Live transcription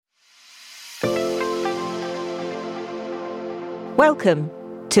Welcome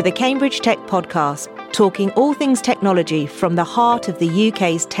to the Cambridge Tech Podcast, talking all things technology from the heart of the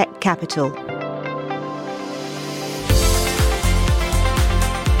UK's tech capital.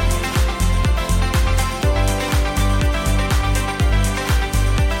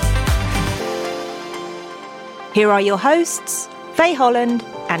 Here are your hosts, Faye Holland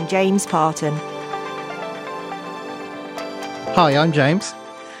and James Parton. Hi, I'm James.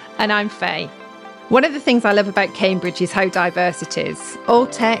 And I'm Faye. One of the things I love about Cambridge is how diverse it is. All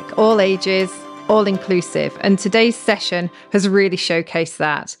tech, all ages, all inclusive. And today's session has really showcased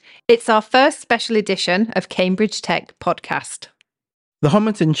that. It's our first special edition of Cambridge Tech Podcast. The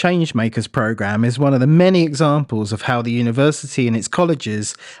Homerton Changemakers programme is one of the many examples of how the university and its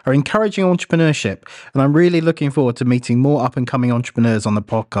colleges are encouraging entrepreneurship, and I'm really looking forward to meeting more up-and-coming entrepreneurs on the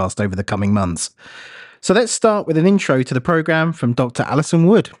podcast over the coming months. So let's start with an intro to the programme from Dr. Alison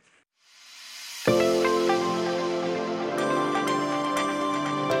Wood.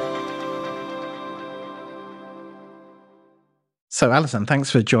 So Alison,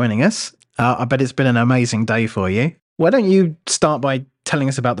 thanks for joining us. I bet it's been an amazing day for you. Why don't you start by telling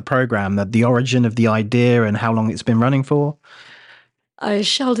us about the programme, the origin of the idea and how long it's been running for? I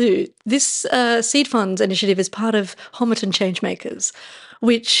shall do. This Seed Fund initiative is part of Homerton Changemakers,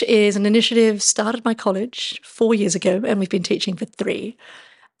 which is an initiative started by college 4 years ago, and we've been teaching for 3.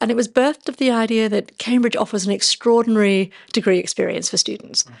 And it was birthed of the idea that Cambridge offers an extraordinary degree experience for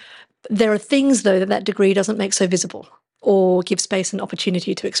students. There are things, though, that degree doesn't make so visible or give space and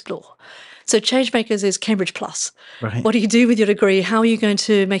opportunity to explore. So Changemakers is Cambridge Plus. Right. What do you do with your degree? How are you going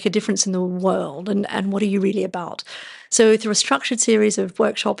to make a difference in the world? And what are you really about? So through a structured series of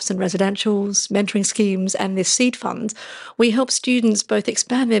workshops and residentials, mentoring schemes, and this seed fund, we help students both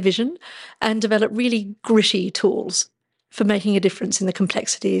expand their vision and develop really gritty tools for making a difference in the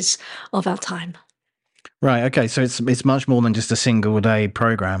complexities of our time. Right, okay, so it's much more than just a single day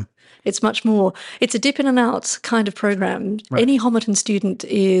programme. It's much more. It's a dip in and out kind of program. Right. Any Homerton student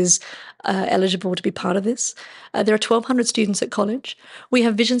is eligible to be part of this. There are 1,200 students at college. We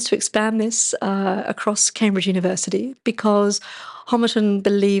have visions to expand this across Cambridge University because Homerton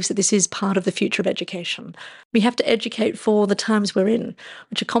believes that this is part of the future of education. We have to educate for the times we're in,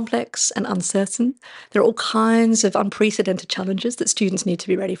 which are complex and uncertain. There are all kinds of unprecedented challenges that students need to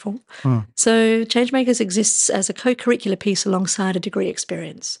be ready for. So Changemakers exists as a co-curricular piece alongside a degree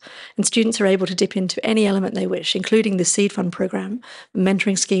experience. And students are able to dip into any element they wish, including the Seed Fund program,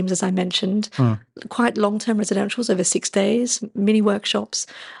 mentoring schemes, as I mentioned, quite long-term residentials over 6 days, mini workshops.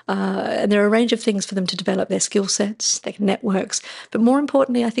 And there are a range of things for them to develop their skill sets, their networks, but more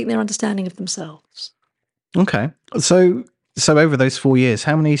importantly, I think their understanding of themselves. Okay. So over those 4 years,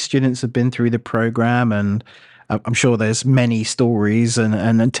 how many students have been through the programme? And I'm sure there's many stories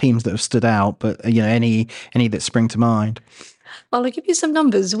and teams that have stood out, but any that spring to mind? Well, I'll give you some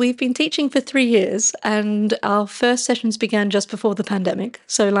numbers. We've been teaching for 3 years, and our first sessions began just before the pandemic.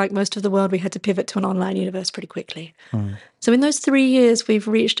 So like most of the world, we had to pivot to an online universe pretty quickly. So in those 3 years, we've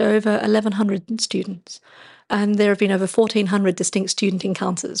reached over 1,100 students. And there have been over 1,400 distinct student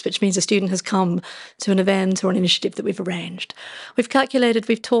encounters, which means a student has come to an event or an initiative that we've arranged. We've calculated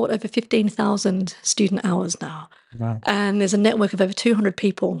we've taught over 15,000 student hours now. Wow. And there's a network of over 200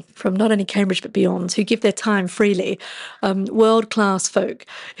 people from not only Cambridge but beyond who give their time freely, world-class folk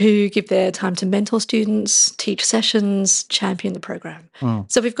who give their time to mentor students, teach sessions, champion the program.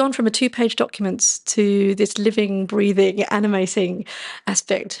 So we've gone from a 2-page document to this living, breathing, animating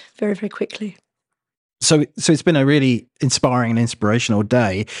aspect very, very quickly. So it's been a really inspiring and inspirational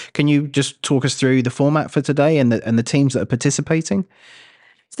day. Can you just talk us through the format for today and the teams that are participating?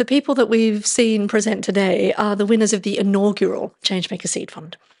 The people that we've seen present today are the winners of the inaugural Changemaker Seed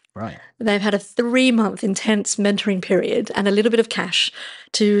Fund. Right. They've had a 3-month intense mentoring period and a little bit of cash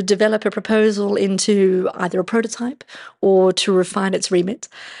to develop a proposal into either a prototype or to refine its remit.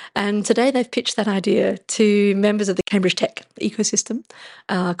 And today they've pitched that idea to members of the Cambridge Tech ecosystem,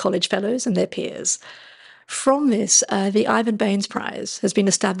 college fellows and their peers. From this, the Ivan Baines Prize has been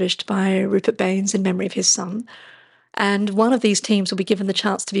established by Rupert Baines in memory of his son. And one of these teams will be given the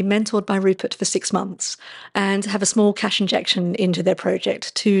chance to be mentored by Rupert for 6 months and have a small cash injection into their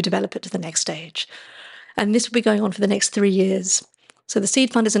project to develop it to the next stage. And this will be going on for the next 3 years. So the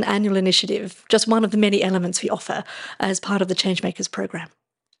Seed Fund is an annual initiative, just one of the many elements we offer as part of the Changemakers programme.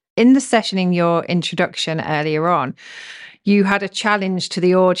 In the session in your introduction earlier on, you had a challenge to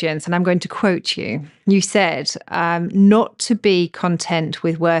the audience, and I'm going to quote you. You said, not to be content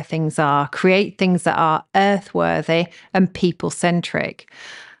with where things are, create things that are earth-worthy and people-centric.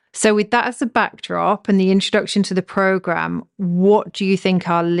 So, with that as a backdrop and the introduction to the programme, what do you think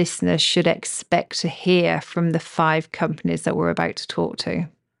our listeners should expect to hear from the 5 companies that we're about to talk to?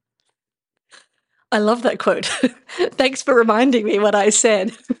 I love that quote. Thanks for reminding me what I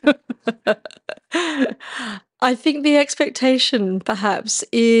said. I think the expectation, perhaps,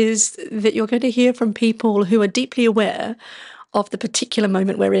 is that you're going to hear from people who are deeply aware of the particular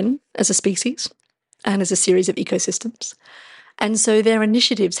moment we're in as a species and as a series of ecosystems. And so their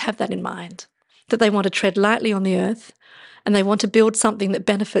initiatives have that in mind, that they want to tread lightly on the earth and they want to build something that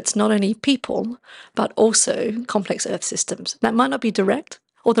benefits not only people, but also complex earth systems. That might not be direct,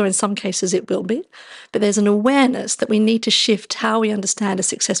 although in some cases it will be, but there's an awareness that we need to shift how we understand a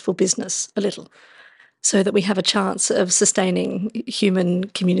successful business a little so that we have a chance of sustaining human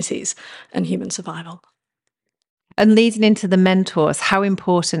communities and human survival. And leading into the mentors, how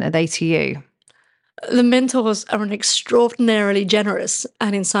important are they to you? The mentors are an extraordinarily generous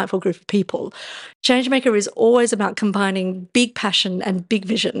and insightful group of people. Changemaker is always about combining big passion and big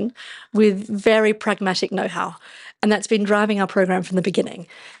vision with very pragmatic know-how. And that's been driving our program from the beginning.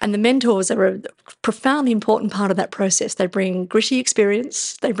 And the mentors are a profoundly important part of that process. They bring gritty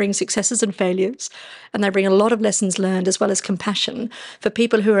experience, they bring successes and failures, and they bring a lot of lessons learned as well as compassion for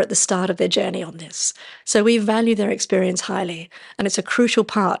people who are at the start of their journey on this. So we value their experience highly, and it's a crucial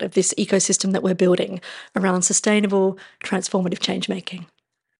part of this ecosystem that we're building around sustainable, transformative change making.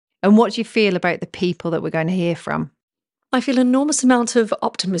 And what do you feel about the people that we're going to hear from? I feel an enormous amount of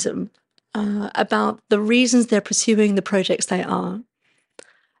optimism about the reasons they're pursuing the projects they are,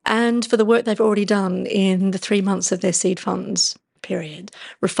 and for the work they've already done in the 3 months of their seed funds period,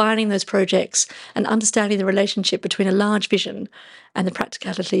 refining those projects and understanding the relationship between a large vision and the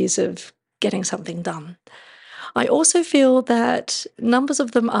practicalities of getting something done. I also feel that numbers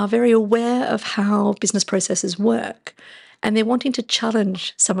of them are very aware of how business processes work, and they're wanting to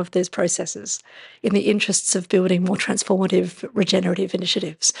challenge some of those processes in the interests of building more transformative, regenerative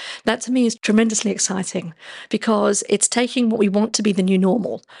initiatives. That to me is tremendously exciting because it's taking what we want to be the new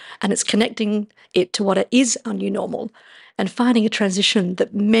normal and it's connecting it to what is our new normal and finding a transition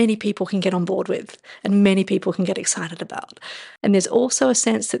that many people can get on board with and many people can get excited about. And there's also a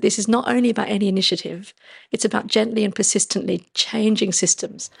sense that this is not only about any initiative, it's about gently and persistently changing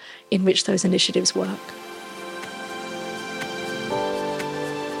systems in which those initiatives work.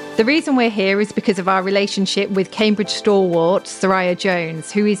 The reason we're here is because of our relationship with Cambridge stalwart Soraya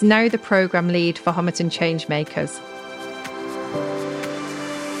Jones, who is now the programme lead for Homerton Changemakers.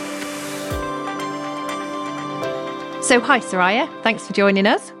 So hi Soraya, thanks for joining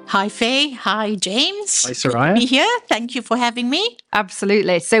us. Hi Faye, hi James. Hi Soraya. Good to be here. Thank you for having me.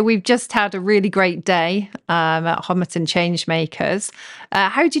 Absolutely. So we've just had a really great day at Homerton Changemakers.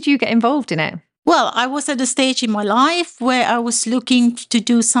 How did you get involved in it? Well, I was at a stage in my life where I was looking to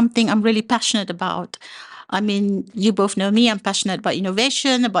do something I'm really passionate about. I mean, you both know me, I'm passionate about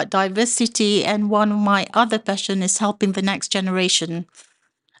innovation, about diversity, and one of my other passions is helping the next generation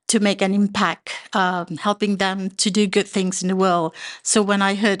to make an impact, helping them to do good things in the world. So when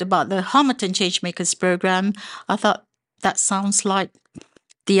I heard about the Homerton Changemakers program, I thought that sounds like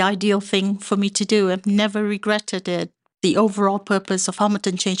the ideal thing for me to do. I've never regretted it. The overall purpose of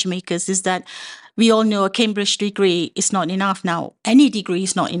Homerton Changemakers is that we all know a Cambridge degree is not enough now. Any degree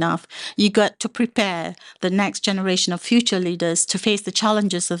is not enough. You got to prepare the next generation of future leaders to face the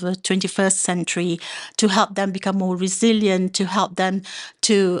challenges of the 21st century, to help them become more resilient, to help them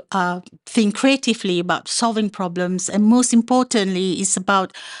to think creatively about solving problems. And most importantly, it's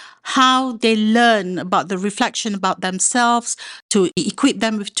about how they learn about the reflection about themselves, to equip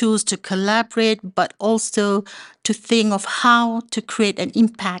them with tools to collaborate, but also to think of how to create an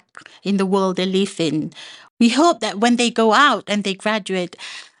impact in the world they live in. We hope that when they go out and they graduate,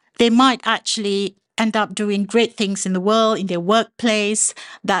 they might actually end up doing great things in the world, in their workplace,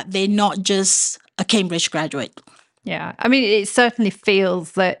 that they're not just a Cambridge graduate. Yeah, I mean, it certainly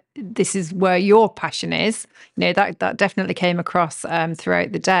feels that this is where your passion is. You know, that definitely came across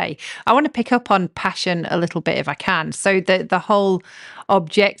throughout the day. I want to pick up on passion a little bit if I can. So the whole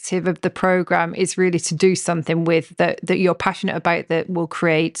objective of the programme is really to do something with that you're passionate about that will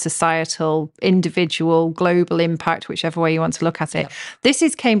create societal, individual, global impact, whichever way you want to look at it. Yep. This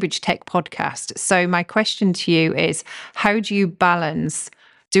is Cambridge Tech Podcast. So my question to you is, how do you balance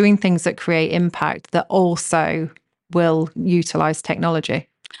doing things that create impact that also will utilise technology?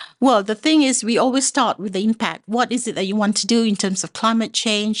 Well, the thing is, we always start with the impact. What is it that you want to do in terms of climate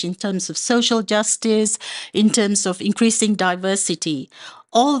change, in terms of social justice, in terms of increasing diversity?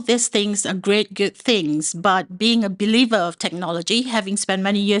 All these things are great, good things. But being a believer of technology, having spent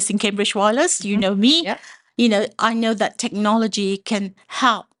many years in Cambridge Wireless, you know me, yeah. You know, I know that technology can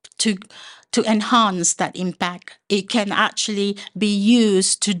help to enhance that impact. It can actually be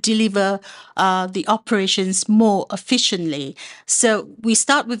used to deliver the operations more efficiently. So we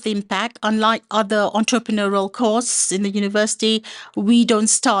start with the impact. Unlike other entrepreneurial courses in the university, we don't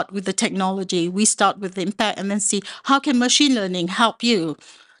start with the technology. We start with the impact and then see how can machine learning help you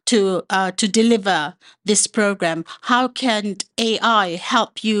to deliver this program? How can AI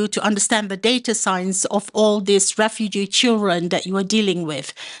help you to understand the data science of all these refugee children that you are dealing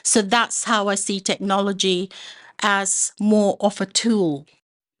with? So that's how I see technology as more of a tool.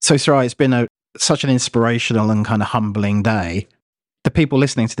 So, Sarai, it's been such an inspirational and kind of humbling day. The people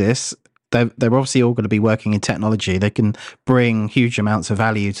listening to this, they're obviously all going to be working in technology. They can bring huge amounts of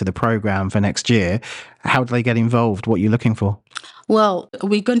value to the program for next year. How do they get involved? What are you looking for? Well,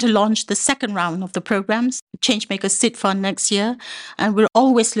 we're going to launch the second round of the programs, Changemakers Seed Fund, next year. And we're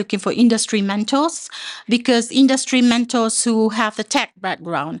always looking for industry mentors, because industry mentors who have the tech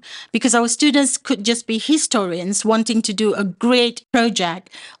background, because our students could just be historians wanting to do a great project,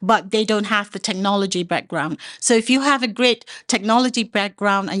 but they don't have the technology background. So if you have a great technology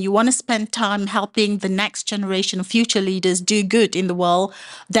background and you want to spend time helping the next generation of future leaders do good in the world,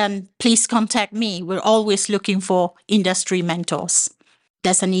 then please contact me. We're always looking for industry mentors.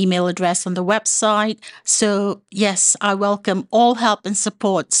 There's an email address on the website. So yes, I welcome all help and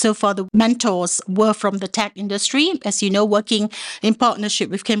support. So far, the mentors were from the tech industry, as you know, working in partnership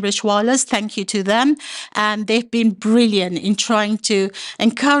with Cambridge Wireless. Thank you to them. And they've been brilliant in trying to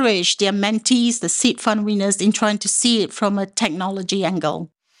encourage their mentees, the seed fund winners, in trying to see it from a technology angle.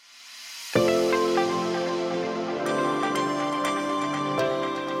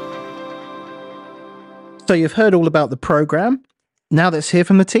 So you've heard all about the program. Now let's hear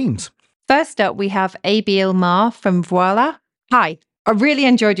from the teams. First up, we have Abiel Ma from Voila. Hi, I really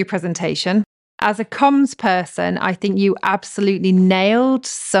enjoyed your presentation. As a comms person, I think you absolutely nailed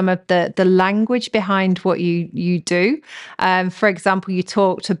some of the language behind what you do. For example, you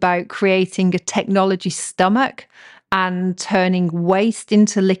talked about creating a technology stomach and turning waste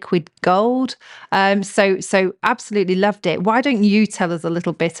into liquid gold. So absolutely loved it. Why don't you tell us a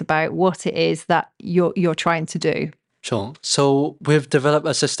little bit about what it is that you're trying to do? Sure. So we've developed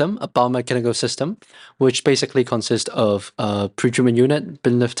a system, a biomechanical system, which basically consists of a pre-treatment unit,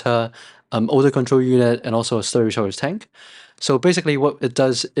 bin lifter, odor control unit, and also a storage storage tank. So basically what it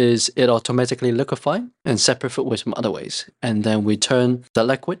does is it automatically liquefies and separate food waste from other waste. And then we turn the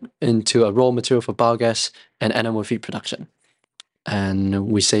liquid into a raw material for biogas and animal feed production. And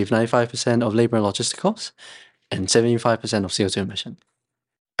we save 95% of labor and logistic costs and 75% of CO2 emission.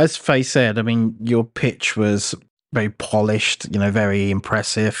 As Faye said, I mean, your pitch was very polished, very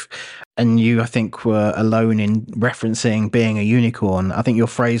impressive. And you, I think, were alone in referencing being a unicorn. I think your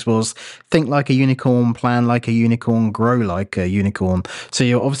phrase was, think like a unicorn, plan like a unicorn, grow like a unicorn. So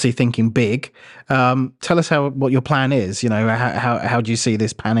you're obviously thinking big. Tell us what your plan is. How do you see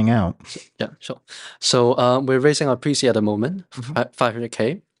this panning out? Yeah, sure. So we're raising our pre-seed at the moment,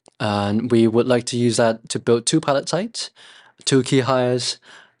 500K. And we would like to use that to build 2 pilot sites, 2 key hires,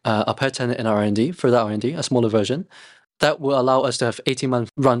 a patent in R&D, further R&D, a smaller version. That will allow us to have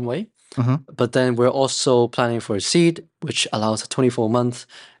 18-month runway. But then we're also planning for a seed, which allows a 24-month,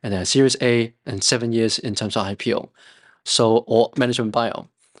 and then a Series A, and 7 years in terms of IPO. Or management buyout.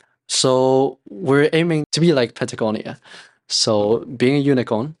 So we're aiming to be like Patagonia. So being a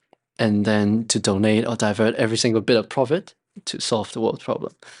unicorn, and then to donate or divert every single bit of profit to solve the world's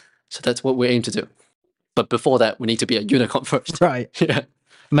problem. So that's what we aim to do. But before that, we need to be a unicorn first. Right. Yeah.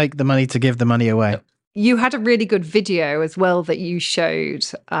 Make the money to give the money away. Yep. You had a really good video as well that you showed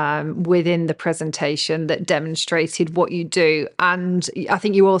within the presentation that demonstrated what you do. And I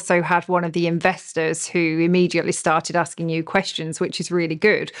think you also had one of the investors who immediately started asking you questions, which is really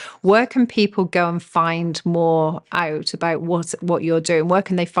good. Where can people go and find more out about what you're doing? Where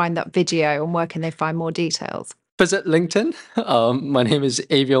can they find that video, and where can they find more details? Visit LinkedIn. My name is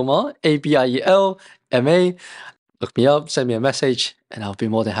Abiel Ma, ABIELMA. Look me up, send me a message, and I'll be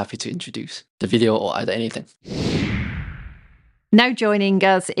more than happy to introduce the video or either anything. Now joining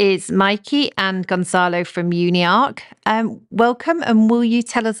us is Mikey and Gonzalo from UniArc. Welcome, and will you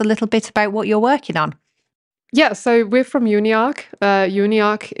tell us a little bit about what you're working on? Yeah, so we're from UniArc.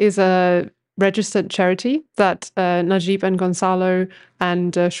 UniArc is a registered charity that Najib and Gonzalo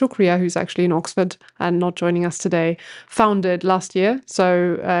and Shukriya, who's actually in Oxford and not joining us today, founded last year.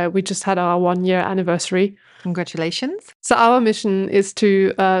 So we just had our 1-year anniversary. Congratulations. So our mission is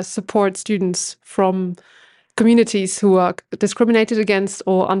to support students from communities who are discriminated against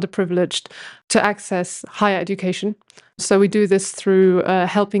or underprivileged to access higher education. So we do this through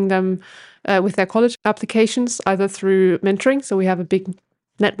helping them with their college applications, either through mentoring. So we have a big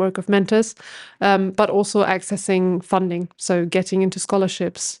network of mentors, but also accessing funding. So getting into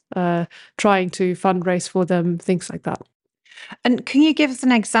scholarships, trying to fundraise for them, things like that. And can you give us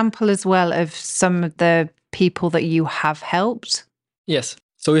an example as well of some of the people that you have helped? Yes.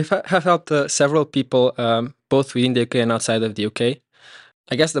 So we have helped several people, both within the UK and outside of the UK.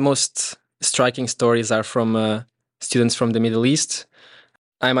 I guess the most striking stories are from students from the Middle East.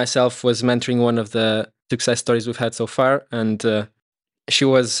 I myself was mentoring one of the success stories we've had so far, and she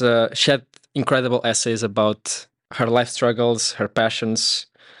had incredible essays about her life struggles, her passions.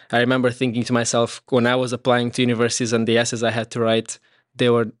 I remember thinking to myself, when I was applying to universities and the essays I had to write, they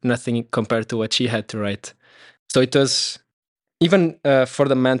were nothing compared to what she had to write. So it was, even for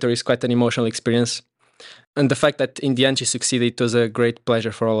the mentor, it's quite an emotional experience. And the fact that in the end she succeeded, it was a great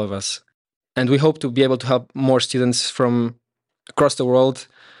pleasure for all of us. And we hope to be able to help more students from across the world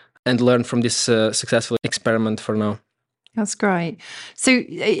and learn from this successful experiment for now. That's great. So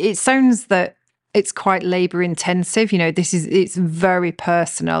it sounds that it's quite labor intensive. It's very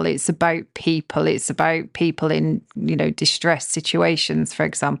personal. It's about people. It's about people in, distress situations, for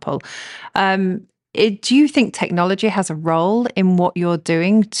example. Do you think technology has a role in what you're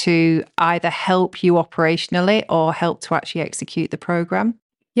doing to either help you operationally or help to actually execute the program?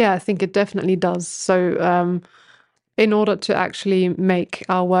 Yeah, I think it definitely does. So in order to actually make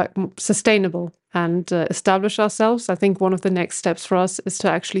our work sustainable and establish ourselves, I think one of the next steps for us is to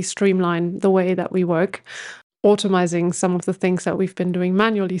actually streamline the way that we work, automizing some of the things that we've been doing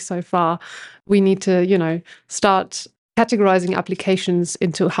manually so far. We need to, start categorizing applications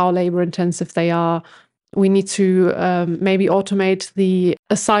into how labor intensive they are. We need to maybe automate the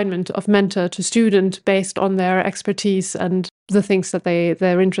assignment of mentor to student based on their expertise and the things that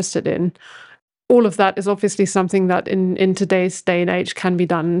they're interested in. All of that is obviously something that in today's day and age can be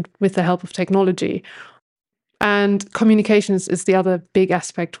done with the help of technology. And communications is the other big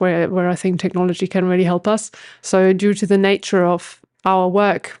aspect where I think technology can really help us. So due to the nature of our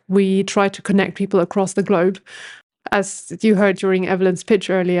work, we try to connect people across the globe. As you heard during Evelyn's pitch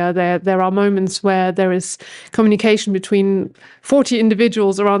earlier, there are moments where there is communication between 40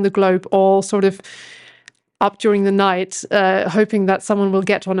 individuals around the globe, all sort of up during the night, hoping that someone will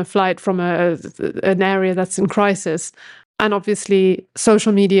get on a flight from an area that's in crisis. And obviously,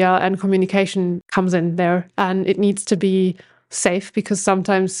 social media and communication comes in there, and it needs to be safe because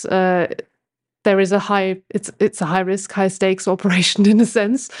sometimes there is it's a high risk, high stakes operation in a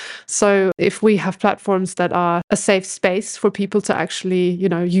sense. So if we have platforms that are a safe space for people to actually,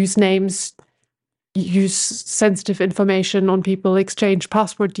 use names, use sensitive information on people, exchange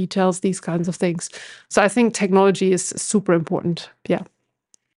passport details, these kinds of things. So I think technology is super important. Yeah.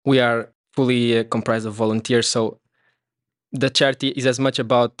 We are fully comprised of volunteers. So the charity is as much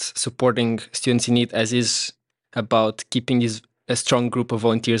about supporting students in need as is about keeping a strong group of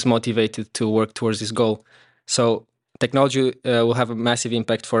volunteers motivated to work towards this goal. So technology will have a massive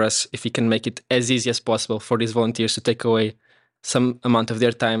impact for us if we can make it as easy as possible for these volunteers to take away some amount of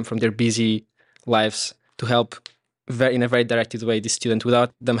their time from their busy lives to help in a very directed way this student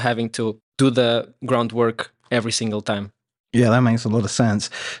without them having to do the groundwork every single time. Yeah, that makes a lot of sense.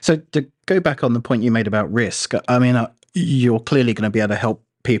 So to go back on the point you made about risk, I mean, you're clearly going to be able to help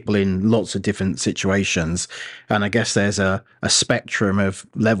people in lots of different situations. And I guess there's a spectrum of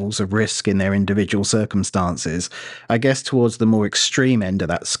levels of risk in their individual circumstances. I guess towards the more extreme end of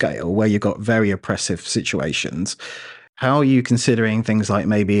that scale, where you've got very oppressive situations, how are you considering things like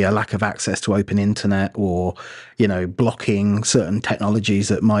maybe a lack of access to open internet or, blocking certain technologies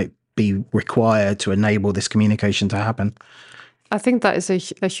that might be required to enable this communication to happen? I think that is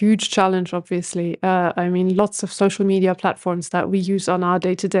a huge challenge, obviously. Lots of social media platforms that we use on our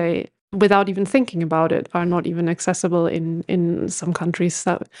day-to-day without even thinking about it are not even accessible in some countries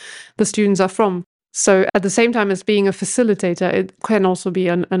that the students are from. So at the same time as being a facilitator, it can also be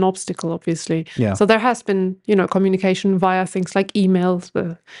an obstacle, obviously. Yeah. So there has been, communication via things like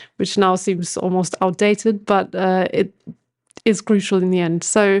emails, which now seems almost outdated, but it is crucial in the end.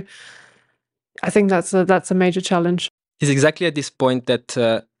 So I think that's a major challenge. It's exactly at this point that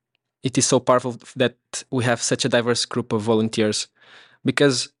it is so powerful that we have such a diverse group of volunteers,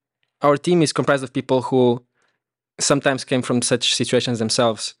 because our team is comprised of people who sometimes came from such situations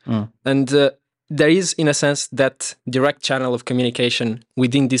themselves. And there is, in a sense, that direct channel of communication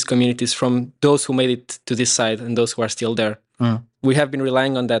within these communities from those who made it to this side and those who are still there. We have been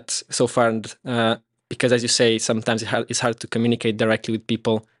relying on that so far, and because, as you say, sometimes it's hard to communicate directly with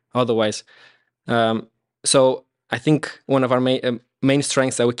people otherwise. So I think one of our main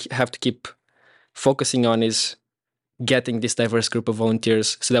strengths that we have to keep focusing on is getting this diverse group of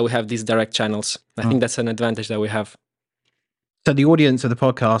volunteers so that we have these direct channels. I think that's an advantage that we have. So the audience of the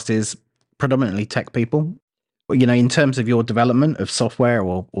podcast is predominantly tech people. In terms of your development of software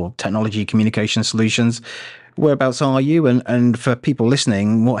or technology communication solutions, whereabouts are you? And for people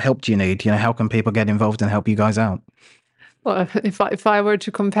listening, what help do you need? How can people get involved and help you guys out? Well, if I were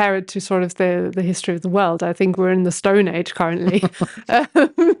to compare it to sort of the history of the world, I think we're in the Stone Age currently.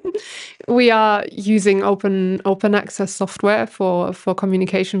 We are using open access software for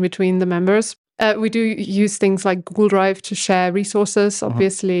communication between the members. We do use things like Google Drive to share resources,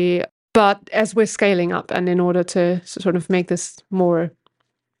 obviously. But as we're scaling up, and in order to sort of make this more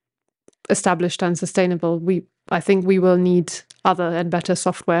established and sustainable, I think we will need other and better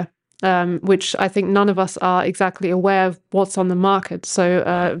software, which I think none of us are exactly aware of what's on the market.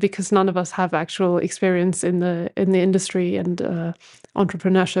 So because none of us have actual experience in the industry and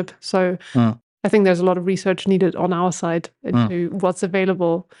entrepreneurship, so I think there's a lot of research needed on our side into what's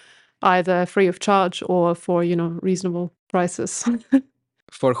available, either free of charge or for reasonable prices.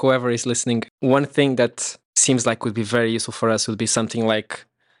 For whoever is listening, one thing that seems like would be very useful for us would be something like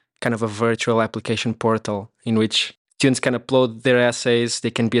kind of a virtual application portal in which students can upload their essays,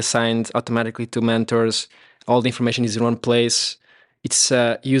 they can be assigned automatically to mentors, all the information is in one place. It's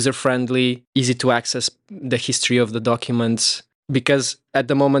user-friendly, easy to access the history of the documents, because at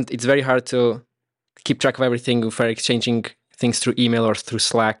the moment it's very hard to keep track of everything if we're exchanging things through email or through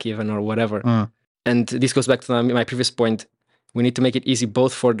Slack even or whatever. And this goes back to my previous point. We need to make it easy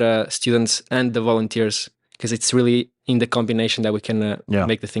both for the students and the volunteers, because it's really in the combination that we can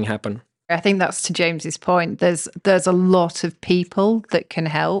make the thing happen. I think that's to James's point. There's a lot of people that can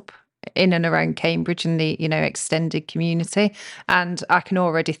help in and around Cambridge and the extended community, and I can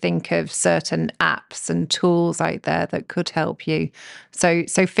already think of certain apps and tools out there that could help you. So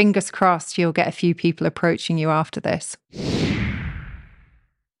fingers crossed you'll get a few people approaching you after this.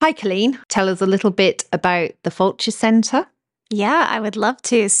 Hi, Colleen. Tell us a little bit about the Fulcher Centre. Yeah, I would love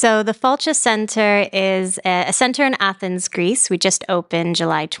to. So the Fulcher Center is a center in Athens, Greece. We just opened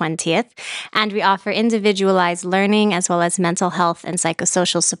July 20th, and we offer individualized learning as well as mental health and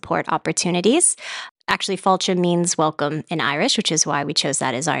psychosocial support opportunities. Actually, Fulcher means welcome in Irish, which is why we chose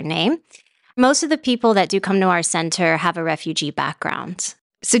that as our name. Most of the people that do come to our center have a refugee background.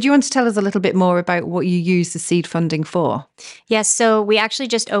 So do you want to tell us a little bit more about what you use the seed funding for? Yes, so we actually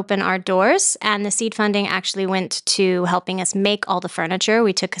just opened our doors, and the seed funding actually went to helping us make all the furniture.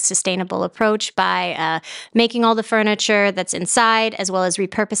 We took a sustainable approach by making all the furniture that's inside, as well as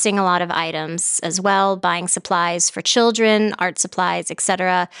repurposing a lot of items as well, buying supplies for children, art supplies,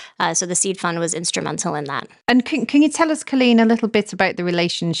 etc. So the seed fund was instrumental in that. And can you tell us, Colleen, a little bit about the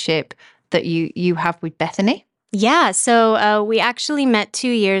relationship that you have with Bethany? Yeah, so we actually met 2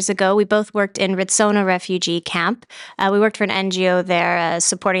 years ago. We both worked in Ritsona refugee camp. We worked for an NGO there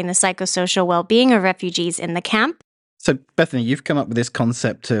supporting the psychosocial well-being of refugees in the camp. So, Bethany, you've come up with this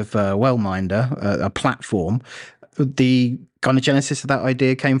concept of Wellminder, a platform. The kind of genesis of that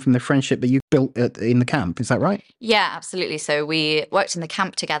idea came from the friendship that you built in the camp. Is that right? Yeah, absolutely. So we worked in the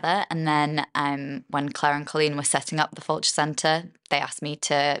camp together, and then when Claire and Colleen were setting up the Fulcher Centre, they asked me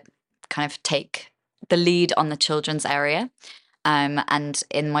to kind of take the lead on the children's area. And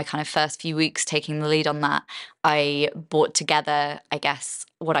in my kind of first few weeks taking the lead on that, I brought together, I guess,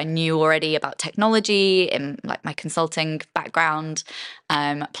 what I knew already about technology in like my consulting background,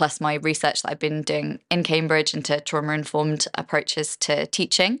 plus my research that I've been doing in Cambridge into trauma-informed approaches to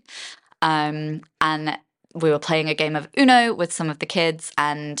teaching. And we were playing a game of Uno with some of the kids,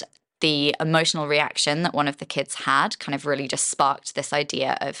 and the emotional reaction that one of the kids had kind of really just sparked this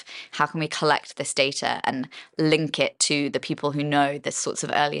idea of how can we collect this data and link it to the people who know the sorts of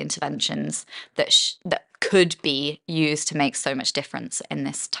early interventions that could be used to make so much difference in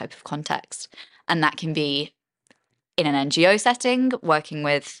this type of context. And that can be in an NGO setting, working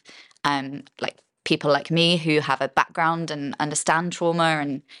with like people like me who have a background and understand trauma,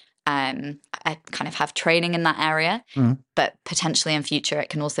 and I kind of have training in that area, but potentially in future it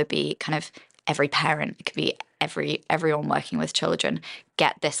can also be kind of every parent, it could be everyone working with children,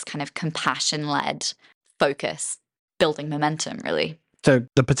 get this kind of compassion-led focus, building momentum, really. So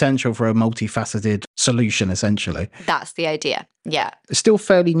the potential for a multifaceted solution, essentially. That's the idea, yeah. It's still a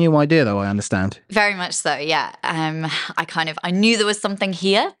fairly new idea, though, I understand. Very much so, yeah. I knew there was something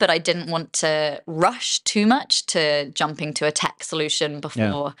here, but I didn't want to rush too much to jumping to a tech solution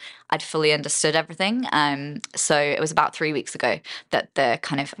before I'd fully understood everything. So it was about 3 weeks ago that the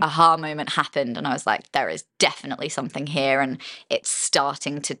kind of aha moment happened, and I was like, there is definitely something here, and it's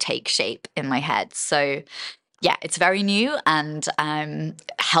starting to take shape in my head. So yeah, it's very new, and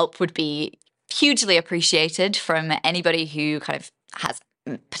help would be hugely appreciated from anybody who kind of has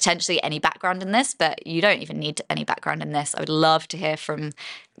potentially any background in this, but you don't even need any background in this. I would love to hear from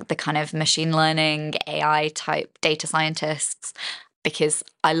the kind of machine learning, AI type data scientists, because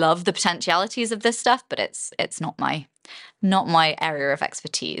I love the potentialities of this stuff, but it's not my area of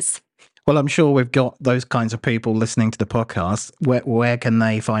expertise. Well, I'm sure we've got those kinds of people listening to the podcast. Where can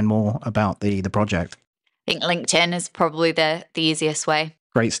they find more about the project? I think LinkedIn is probably the easiest way.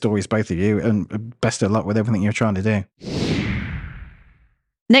 Great stories, both of you, and best of luck with everything you're trying to do.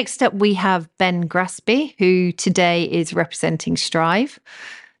 Next up, we have Ben Graspy, who today is representing Strive.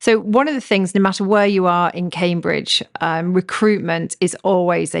 So one of the things, no matter where you are in Cambridge, recruitment is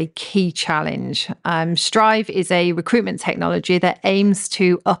always a key challenge. Strive is a recruitment technology that aims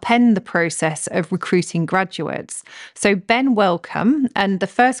to upend the process of recruiting graduates. So Ben, welcome. And the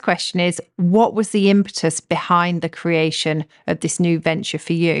first question is, what was the impetus behind the creation of this new venture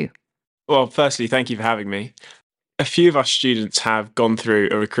for you? Well, firstly, thank you for having me. A few of our students have gone through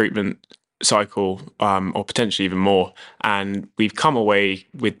a recruitment cycle, or potentially even more, and we've come away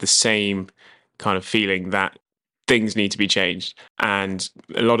with the same kind of feeling that things need to be changed. And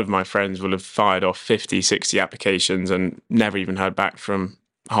a lot of my friends will have fired off 50, 60 applications and never even heard back from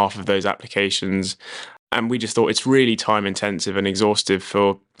half of those applications. And we just thought it's really time intensive and exhaustive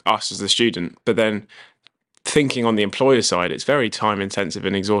for us as a student. But then thinking on the employer side, it's very time intensive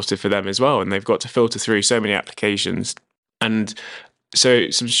and exhaustive for them as well. And they've got to filter through so many applications. And so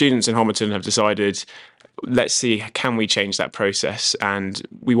some students in Homerton have decided, let's see, can we change that process? And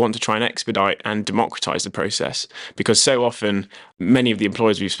we want to try and expedite and democratize the process, because so often many of the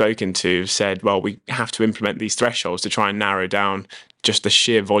employers we've spoken to have said, well, we have to implement these thresholds to try and narrow down just the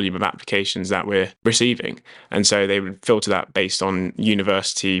sheer volume of applications that we're receiving. And so they would filter that based on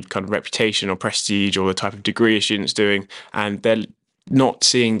university kind of reputation or prestige or the type of degree a student's doing. And they're not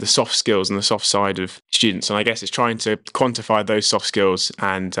seeing the soft skills and the soft side of students. And I guess it's trying to quantify those soft skills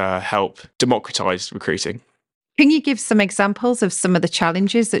and help democratize recruiting. Can you give some examples of some of the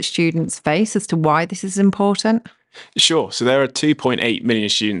challenges that students face as to why this is important? Sure. So there are 2.8 million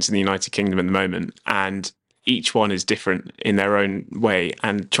students in the United Kingdom at the moment, and each one is different in their own way.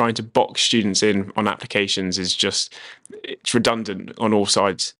 And trying to box students in on applications is just, it's redundant on all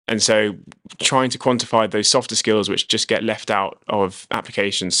sides. And so trying to quantify those softer skills which just get left out of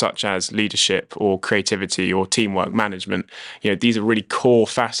applications, such as leadership or creativity or teamwork management, these are really core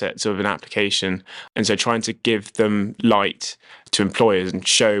facets of an application. And so trying to give them light to employers and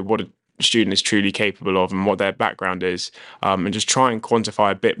show what a student is truly capable of and what their background is, and just try and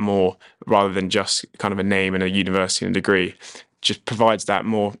quantify a bit more rather than just kind of a name and a university and a degree, just provides that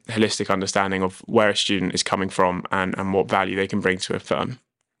more holistic understanding of where a student is coming from and what value they can bring to a firm.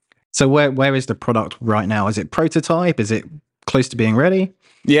 So where is the product right now? Is it prototype? Is it close to being ready?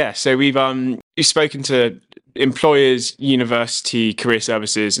 Yeah, so we've spoken to employers, university, career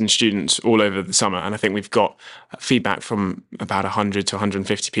services and students all over the summer. And I think we've got feedback from about 100 to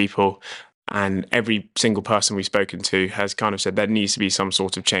 150 people. And every single person we've spoken to has kind of said there needs to be some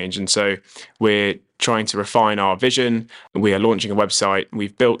sort of change. And so we're trying to refine our vision. We are launching a website.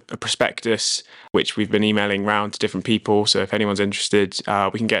 We've built a prospectus, which we've been emailing around to different people. So if anyone's interested,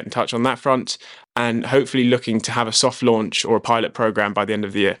 we can get in touch on that front, and hopefully looking to have a soft launch or a pilot program by the end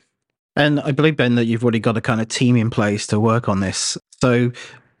of the year. And I believe, Ben, that you've already got a kind of team in place to work on this. So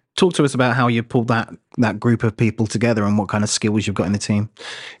talk to us about how you pulled that group of people together and what kind of skills you've got in the team.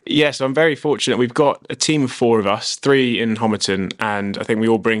 Yes, I'm very fortunate. We've got a team of 4 of us, 3 in Homerton, and I think we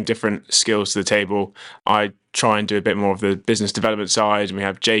all bring different skills to the table. I try and do a bit more of the business development side, and we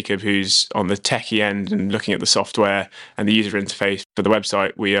have Jacob, who's on the techie end and looking at the software and the user interface for the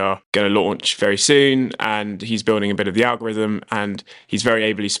website we are going to launch very soon, and he's building a bit of the algorithm, and he's very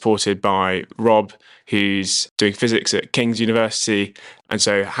ably supported by Rob, who's doing physics at King's University. And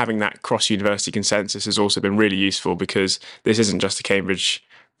so having that cross-university consensus has also been really useful, because this isn't just a Cambridge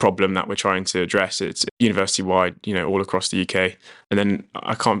problem that we're trying to address. It's university-wide, all across the UK. And then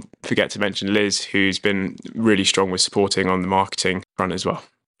I can't forget to mention Liz, who's been really strong with supporting on the marketing front as well.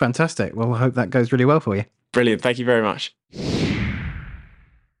 Fantastic. Well, I hope that goes really well for you. Brilliant. Thank you very much.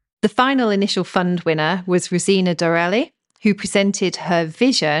 The final initial fund winner was Rosina Dorelli, who presented her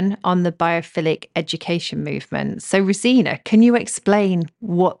vision on the biophilic education movement. So Rosina, can you explain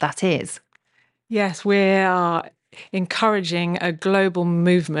what that is? Yes, we are encouraging a global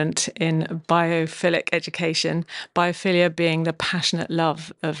movement in biophilic education, biophilia being the passionate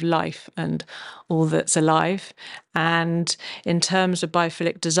love of life and all that's alive. And in terms of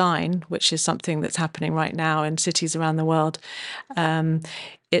biophilic design, which is something that's happening right now in cities around the world,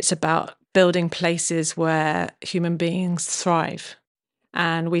 it's about building places where human beings thrive.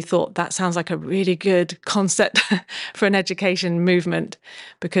 And we thought that sounds like a really good concept for an education movement,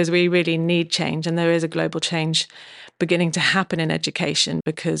 because we really need change. And there is a global change beginning to happen in education,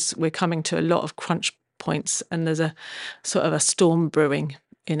 because we're coming to a lot of crunch points, and there's a sort of a storm brewing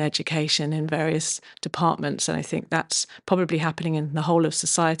in education in various departments. And I think that's probably happening in the whole of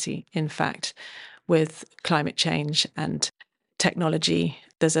society, in fact, with climate change and technology.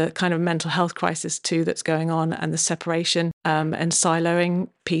 There's a kind of mental health crisis too that's going on, and the separation and siloing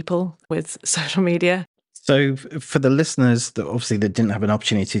people with social media. So for the listeners that obviously that didn't have an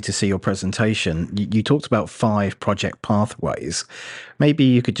opportunity to see your presentation, you talked about 5 project pathways. Maybe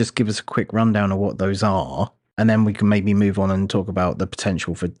you could just give us a quick rundown of what those are, and then we can maybe move on and talk about the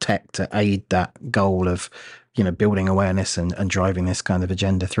potential for tech to aid that goal of, building awareness and driving this kind of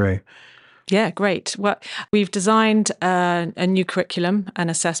agenda through. Yeah, great. Well, we've designed a new curriculum and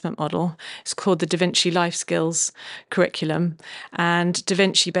assessment model. It's called the Da Vinci Life Skills Curriculum. And Da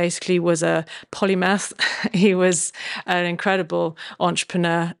Vinci basically was a polymath. He was an incredible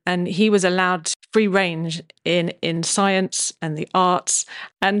entrepreneur, and he was allowed free range in science and the arts.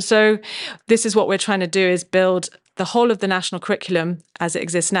 And so this is what we're trying to do, is build the whole of the national curriculum as it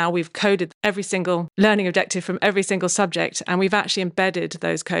exists now. We've coded every single learning objective from every single subject, and we've actually embedded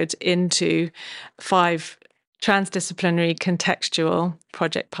those codes into 5 transdisciplinary contextual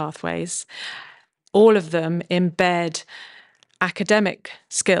project pathways. All of them embed academic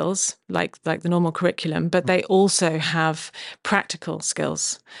skills like the normal curriculum, but they also have practical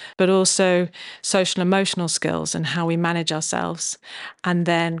skills, but also social emotional skills and how we manage ourselves, and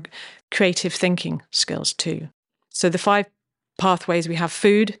then creative thinking skills too. So the 5 pathways, we have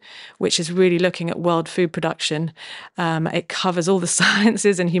food, which is really looking at world food production. It covers all the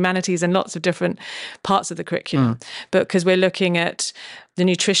sciences and humanities and lots of different parts of the curriculum. But because we're looking at the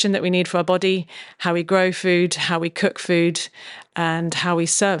nutrition that we need for our body, how we grow food, how we cook food, and how we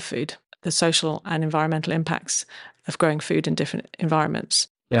serve food, the social and environmental impacts of growing food in different environments.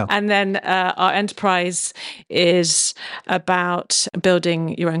 Yeah. And then our enterprise is about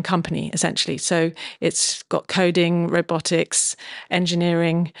building your own company, essentially. So it's got coding, robotics,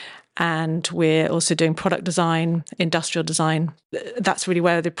 engineering, and we're also doing product design, industrial design. That's really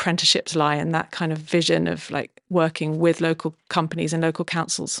where the apprenticeships lie, and that kind of vision of like working with local companies and local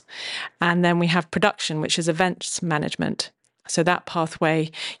councils. And then we have production, which is events management. So that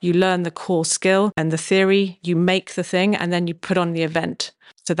pathway, you learn the core skill and the theory, you make the thing, and then you put on the event.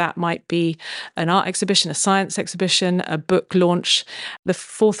 So that might be an art exhibition, a science exhibition, a book launch. The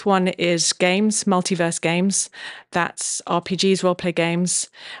 4th one is games, multiverse games. That's RPGs, role-play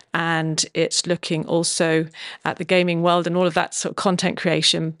games. And it's looking also at the gaming world and all of that sort of content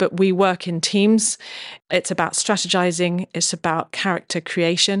creation. But we work in teams. It's about strategizing. It's about character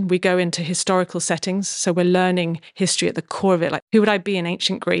creation. We go into historical settings. So we're learning history at the core of it. Like, who would I be in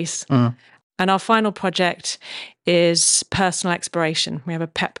ancient Greece? And our final project is personal exploration. We have a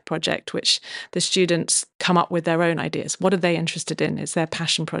PEP project, which the students come up with their own ideas. What are they interested in? It's their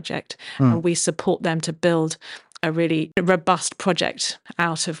passion project. And we support them to build a really robust project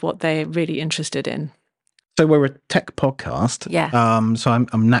out of what they're really interested in. So we're a tech podcast. Yeah. So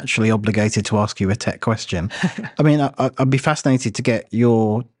I'm naturally obligated to ask you a tech question. I mean, I'd be fascinated to get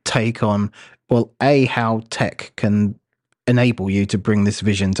your take on, well, A, how tech can enable you to bring this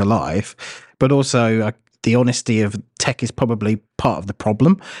vision to life, but also the honesty of tech is probably part of the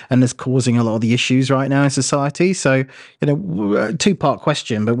problem and is causing a lot of the issues right now in society. So, 2-part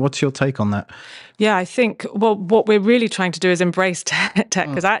question, but what's your take on that? Yeah, I think, well, what we're really trying to do is embrace tech,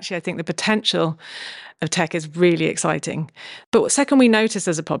 because actually I think the potential of tech is really exciting. But second, we notice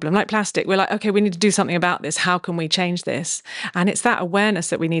there's a problem, like plastic. We're like, okay, we need to do something about this. How can we change this? And it's that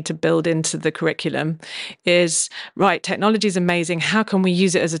awareness that we need to build into the curriculum is, right, technology is amazing. How can we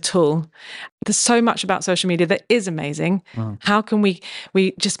use it as a tool? There's so much about social media that is amazing. How can we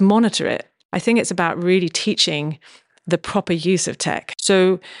just monitor it? I think it's about really teaching the proper use of tech.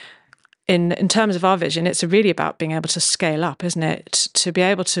 So in terms of our vision, it's really about being able to scale up, isn't it? To be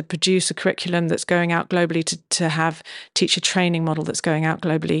able to produce a curriculum that's going out globally, to have teacher training model that's going out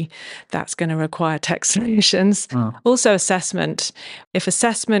globally, that's going to require tech solutions. Also assessment. If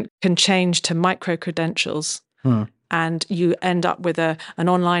assessment can change to micro-credentials, and you end up with an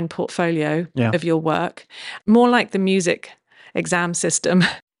online portfolio of your work, more like the music exam system.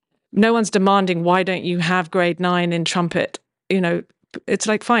 No one's demanding, why don't you have grade 9 in trumpet? It's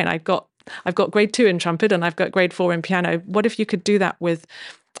like, fine, I've got grade 2 in trumpet and I've got grade 4 in piano. What if you could do that with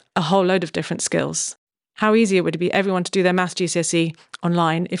a whole load of different skills? How easy it would be everyone to do their maths GCSE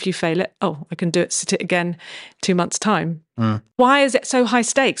online. If you fail it, I can do it, sit it again 2 months' time. Why is it so high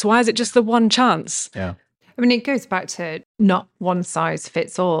stakes? Why is it just the one chance? Yeah. I mean, it goes back to not one size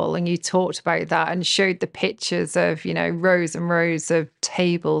fits all. And you talked about that and showed the pictures of, rows and rows of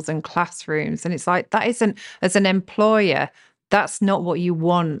tables and classrooms. And it's like, that isn't, as an employer, that's not what you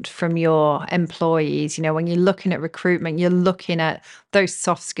want from your employees. When you're looking at recruitment, you're looking at those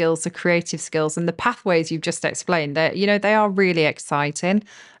soft skills, the creative skills, and the pathways you've just explained. That they are really exciting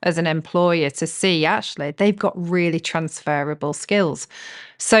as an employer to see. Actually, they've got really transferable skills.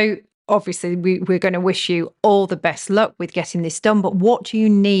 So obviously, we're going to wish you all the best luck with getting this done. But what do you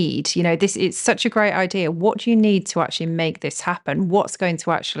need? It's such a great idea. What do you need to actually make this happen? What's going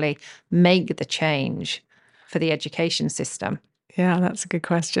to actually make the change for the education system? Yeah, that's a good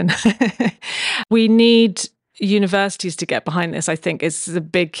question. We need universities to get behind this, I think, is the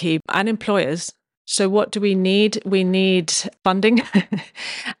big key, and employers. So what do we need? We need funding.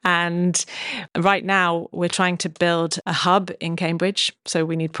 And right now we're trying to build a hub in Cambridge. So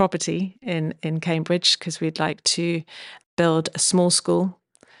we need property in Cambridge because we'd like to build a small school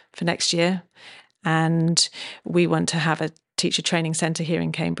for next year. And we want to have a teacher training centre here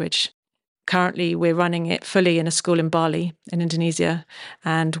in Cambridge. Currently, we're running it fully in a school in Bali, in Indonesia,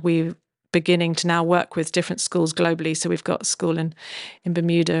 and we're beginning to now work with different schools globally. So we've got a school in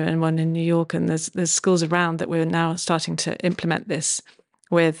Bermuda and one in New York, and there's schools around that we're now starting to implement this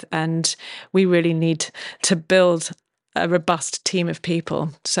with. And we really need to build a robust team of people.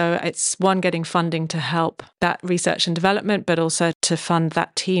 So it's one, getting funding to help that research and development, but also to fund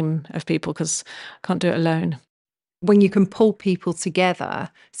that team of people, because I can't do it alone. When you can pull people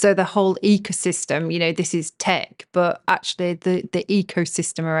together, so the whole ecosystem, this is tech, but actually the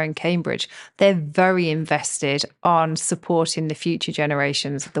ecosystem around Cambridge, they're very invested on supporting the future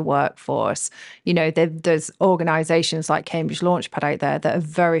generations of the workforce. There's organisations like Cambridge Launchpad out there that are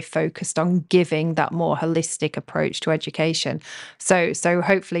very focused on giving that more holistic approach to education. So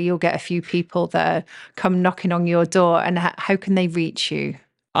hopefully you'll get a few people that come knocking on your door. And how can they reach you?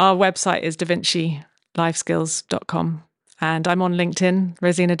 Our website is davincilifeskills.com, and I'm on LinkedIn,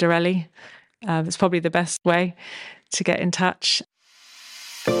 Rosina Dorelli. It's probably the best way to get in touch.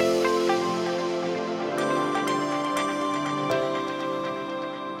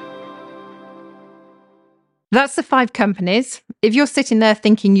 That's the 5 companies. If you're sitting there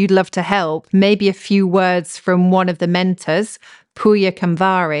thinking you'd love to help, maybe a few words from one of the mentors, Pooya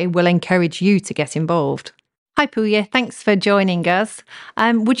Kamvari, will encourage you to get involved. Hi, Pooya. Thanks for joining us.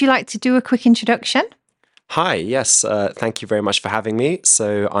 Would you like to do a quick introduction? Hi, yes, thank you very much for having me.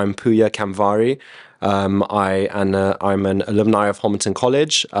 So I'm Pooya Kamvari. I'm an alumni of Homerton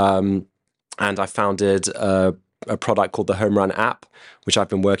College, and I founded a product called the Home Run app, which I've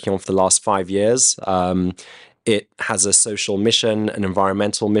been working on for the last 5 years. It has a social mission, an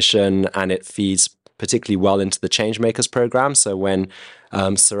environmental mission, and it feeds particularly well into the Changemakers program. So when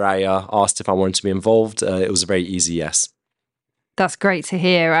Soraya asked if I wanted to be involved, it was a very easy yes. That's great to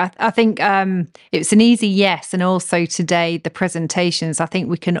hear. I think it was an easy yes. And also today, the presentations, I think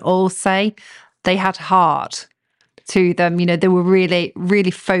we can all say they had heart to them. They were really,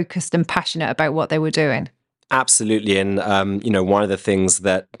 really focused and passionate about what they were doing. Absolutely. And, one of the things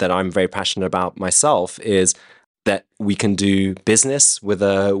that I'm very passionate about myself is that we can do business with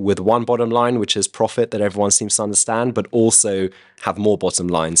one bottom line, which is profit, that everyone seems to understand, but also have more bottom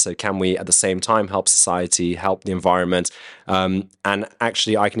lines. So can we at the same time help society, help the environment? And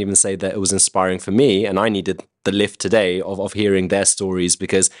actually, I can even say that it was inspiring for me, and I needed the lift today of hearing their stories,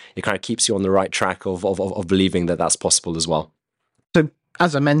 because it kind of keeps you on the right track of believing that that's possible as well. So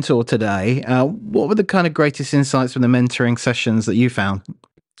as a mentor today, what were the kind of greatest insights from the mentoring sessions that you found?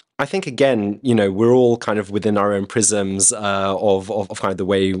 I think, again, we're all kind of within our own prisms of kind of the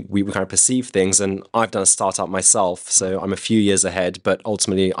way we kind of perceive things. And I've done a startup myself, so I'm a few years ahead, but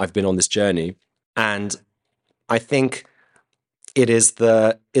ultimately I've been on this journey. And I think it is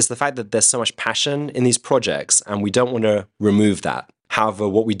the fact that there's so much passion in these projects, and we don't want to remove that. However,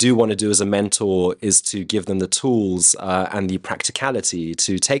 what we do want to do as a mentor is to give them the tools and the practicality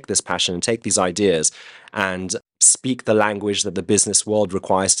to take this passion and take these ideas and speak the language that the business world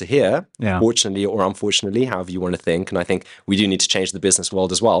requires to hear, fortunately or unfortunately, however you want to think. And I think we do need to change the business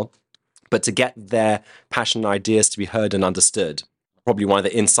world as well. But to get their passion and ideas to be heard and understood, probably one of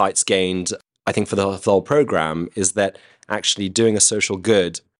the insights gained, I think, for the whole program is that actually doing a social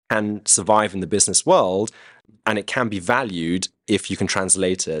good can survive in the business world, and it can be valued if you can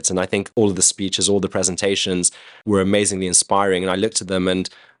translate it. And I think all of the speeches, all the presentations were amazingly inspiring. And I looked at them and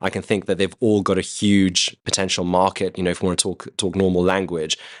I can think that they've all got a huge potential market, if we want to talk normal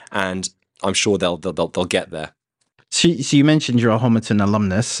language. And I'm sure they'll get there. So So you mentioned you're a Homerton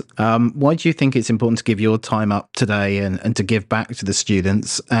alumnus. Why do you think it's important to give your time up today and to give back to the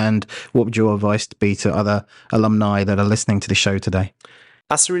students? And what would your advice be to other alumni that are listening to the show today?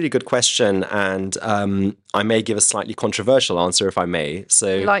 That's a really good question, and I may give a slightly controversial answer if I may.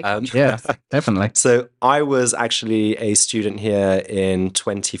 So, yeah, definitely. So I was actually a student here in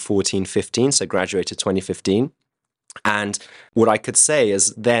 2014-15, so graduated 2015. And what I could say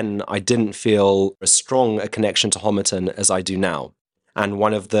is then I didn't feel as strong a connection to Homerton as I do now. And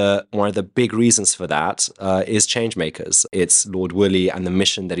one of the big reasons for that is Changemakers. It's Lord Woolley and the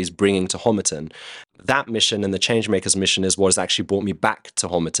mission that he's bringing to Homerton. That mission and the Changemakers mission is what has actually brought me back to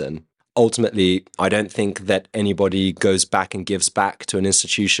Homerton. Ultimately, I don't think that anybody goes back and gives back to an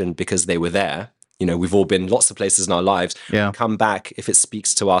institution because they were there. You know, we've all been lots of places in our lives. Yeah. Come back if it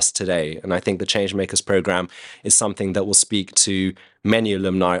speaks to us today. And I think the Changemakers program is something that will speak to many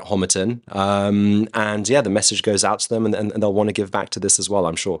alumni at Homerton. And yeah, the message goes out to them and they'll want to give back to this as well,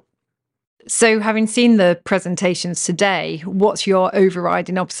 I'm sure. So having seen the presentations today, what's your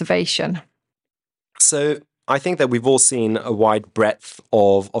overriding observation? So I think that we've all seen a wide breadth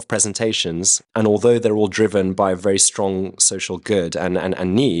of presentations. And although they're all driven by a very strong social good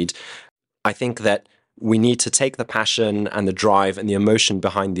and need, I think that we need to take the passion and the drive and the emotion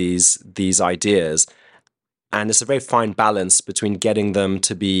behind these ideas. And it's a very fine balance between getting them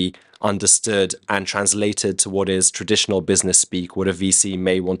to be understood and translated to what is traditional business speak, what a VC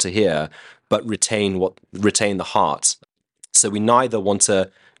may want to hear, but retain the heart. So we neither want to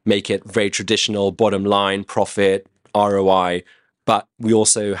make it very traditional, bottom line, profit, ROI, but we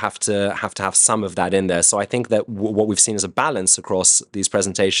also have to have some of that in there. So I think that what we've seen as a balance across these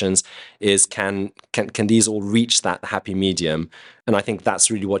presentations is can these all reach that happy medium? And I think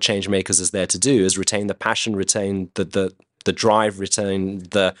that's really what Changemakers is there to do, is retain the passion, retain the drive, retain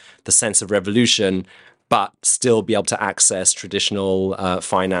the sense of revolution, but still be able to access traditional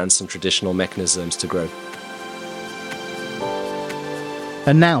finance and traditional mechanisms to grow.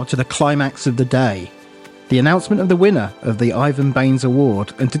 And now to the climax of the day, the announcement of the winner of the Ivan Baines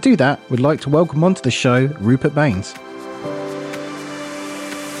Award. And to do that, we'd like to welcome onto the show Rupert Baines.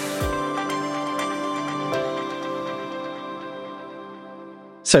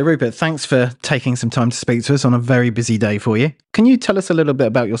 So Rupert, thanks for taking some time to speak to us on a very busy day for you. Can you tell us a little bit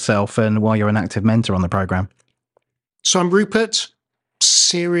about yourself and why you're an active mentor on the programme? So I'm Rupert,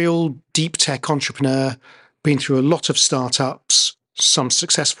 serial deep tech entrepreneur, been through a lot of startups, some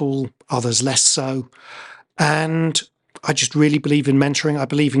successful, others less so. And I just really believe in mentoring. I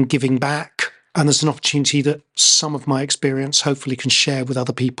believe in giving back. And there's an opportunity that some of my experience hopefully can share with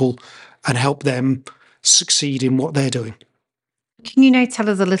other people and help them succeed in what they're doing. Can you now tell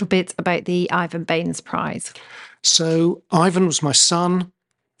us a little bit about the Ivan Baines Prize? So Ivan was my son,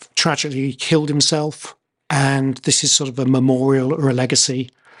 tragically killed himself. And this is sort of a memorial or a legacy.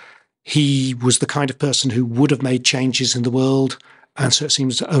 He was the kind of person who would have made changes in the world. And so it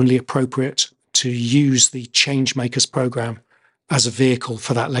seems only appropriate to use the Changemakers program as a vehicle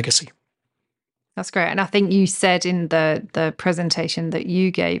for that legacy. That's great. And I think you said in the presentation that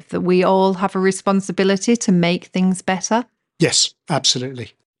you gave that we all have a responsibility to make things better. Yes,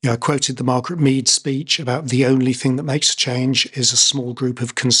 absolutely. Yeah, I quoted the Margaret Mead speech about the only thing that makes a change is a small group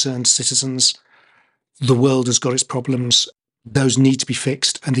of concerned citizens. The world has got its problems. Those need to be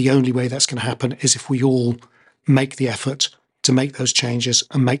fixed. And the only way that's going to happen is if we all make the effort to make those changes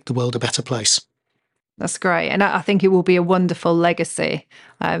and make the world a better place. That's great. And I think it will be a wonderful legacy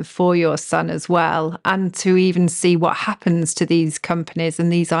for your son as well, and to even see what happens to these companies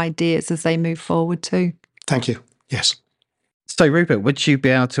and these ideas as they move forward too. Thank you. Yes. So Rupert, would you be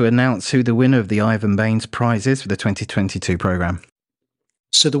able to announce who the winner of the Ivan Baines Prize is for the 2022 programme?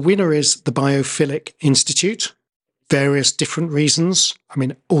 So the winner is the Biophilic Institute. Various different reasons. I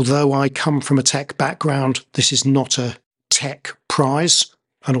mean, although I come from a tech background, this is not a tech prize.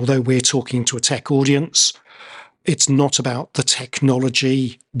 And although we're talking to a tech audience, it's not about the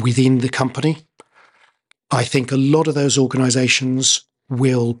technology within the company. I think a lot of those organizations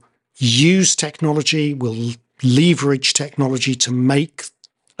will use technology, will leverage technology to make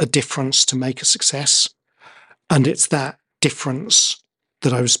a difference, to make a success. And it's that difference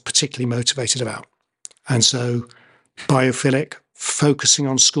that I was particularly motivated about. And so Biophilic, focusing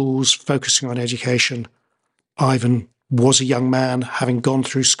on schools, focusing on education. Ivan was a young man, having gone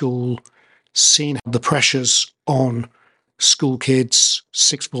through school, seen the pressures on school kids,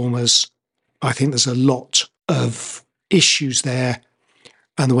 sixth formers. I think there's a lot of issues there.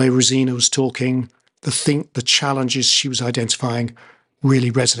 And the way Rosina was talking, the challenges she was identifying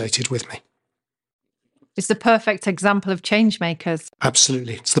really resonated with me. It's the perfect example of Changemakers.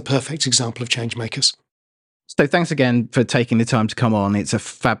 Absolutely. It's the perfect example of Changemakers. So thanks again for taking the time to come on. It's a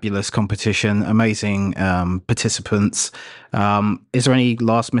fabulous competition, amazing participants. Is there any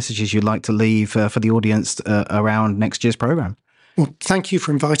last messages you'd like to leave for the audience around next year's programme? Well, thank you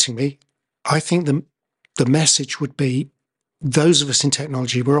for inviting me. I think the message would be, those of us in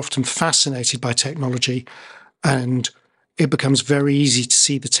technology, we're often fascinated by technology, and it becomes very easy to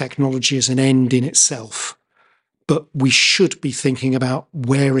see the technology as an end in itself. But we should be thinking about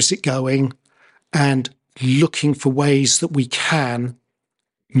where is it going and looking for ways that we can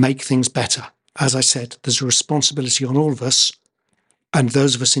make things better. As I said, there's a responsibility on all of us, and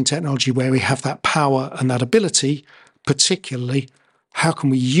those of us in technology where we have that power and that ability, particularly, how can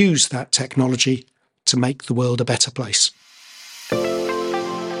we use that technology to make the world a better place?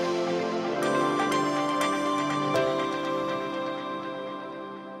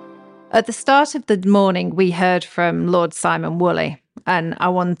 At the start of the morning, we heard from Lord Simon Woolley, and I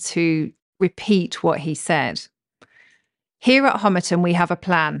want to repeat what he said. Here at Homerton, we have a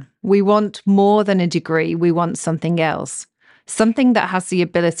plan. We want more than a degree. We want something else, something that has the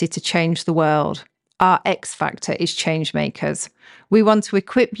ability to change the world. Our X factor is change makers. We want to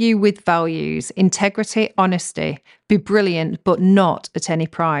equip you with values, integrity, honesty, be brilliant, but not at any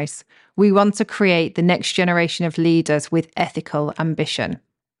price. We want to create the next generation of leaders with ethical ambition.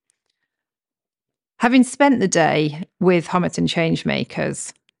 Having spent the day with Homerton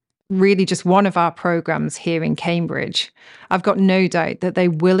Changemakers, really just one of our programmes here in Cambridge, I've got no doubt that they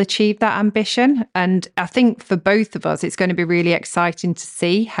will achieve that ambition. And I think for both of us, it's going to be really exciting to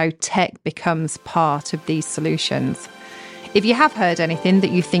see how tech becomes part of these solutions. If you have heard anything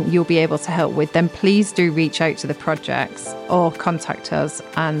that you think you'll be able to help with, then please do reach out to the projects or contact us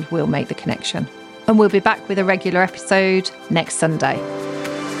and we'll make the connection. And we'll be back with a regular episode next Sunday.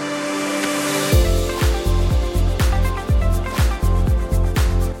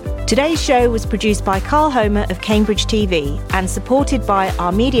 Today's show was produced by Carl Homer of Cambridge TV and supported by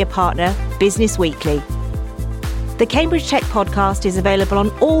our media partner, Business Weekly. The Cambridge Tech Podcast is available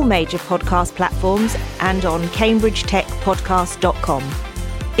on all major podcast platforms and on cambridgetechpodcast.com.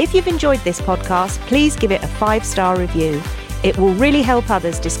 If you've enjoyed this podcast, please give it a 5-star review. It will really help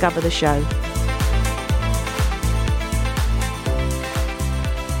others discover the show.